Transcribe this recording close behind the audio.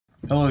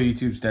Hello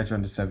YouTube,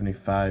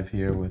 StatueHunter75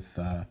 here with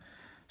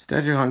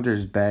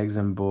StatueHunter's Bags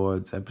and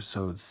Boards,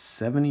 episode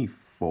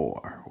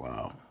 74.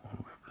 Wow,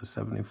 we're up to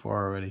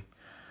 74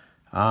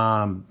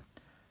 already.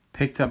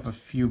 Picked up a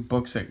few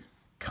books at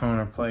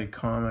Counterplay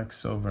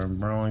Comics over in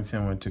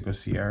Burlington. Went to go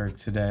see Eric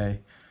today.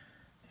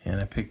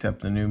 And I picked up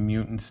the New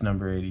Mutants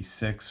number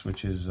 86,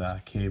 which is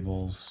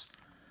Cable's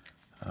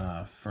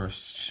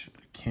first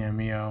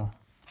cameo.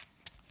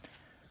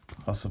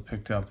 Also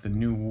picked up the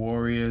New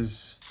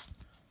Warriors.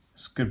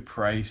 It's a good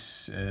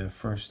price.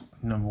 First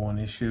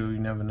 #1 issue. You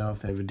never know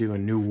if they ever do a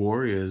New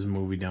Warriors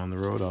movie down the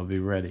road. I'll be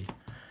ready.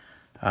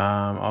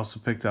 Also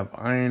picked up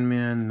Iron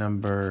Man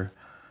number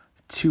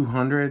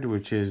 200,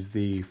 which is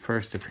the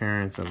first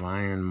appearance of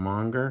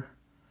Ironmonger.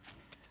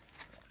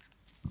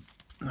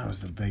 That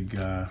was the big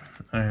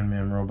Iron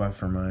Man robot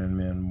from Iron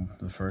Man,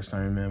 the first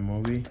Iron Man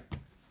movie.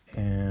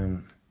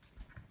 And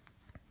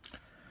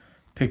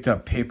picked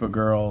up Paper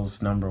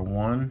Girls number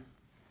 1,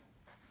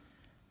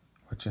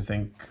 which I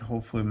think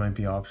hopefully might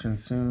be optioned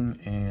soon,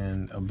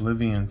 and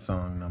Oblivion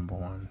Song number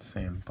 1,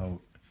 same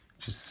boat,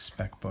 just a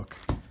spec book.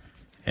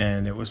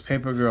 And it was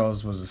Paper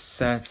Girls was a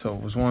set, so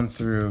it was 1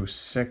 through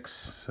 6,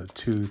 so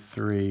 2,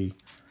 3,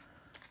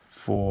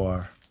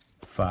 4,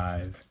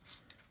 5,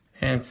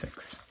 and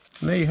 6.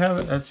 And there you have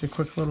it. That's your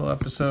quick little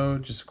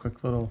episode, just a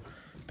quick little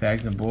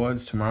bags and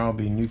boards. Tomorrow will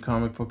be New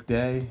Comic Book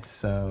Day,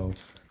 so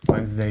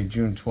Wednesday,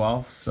 June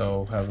 12th,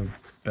 so have a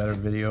better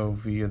video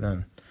for you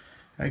then.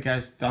 Alright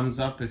guys, thumbs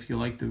up if you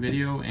liked the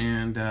video,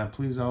 and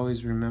please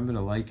always remember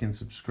to like and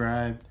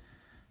subscribe.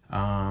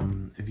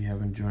 If you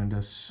haven't joined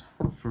us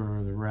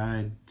for the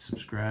ride,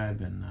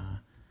 subscribe, and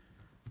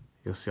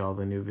you'll see all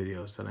the new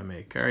videos that I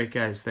make. Alright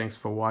guys, thanks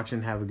for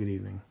watching. Have a good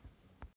evening.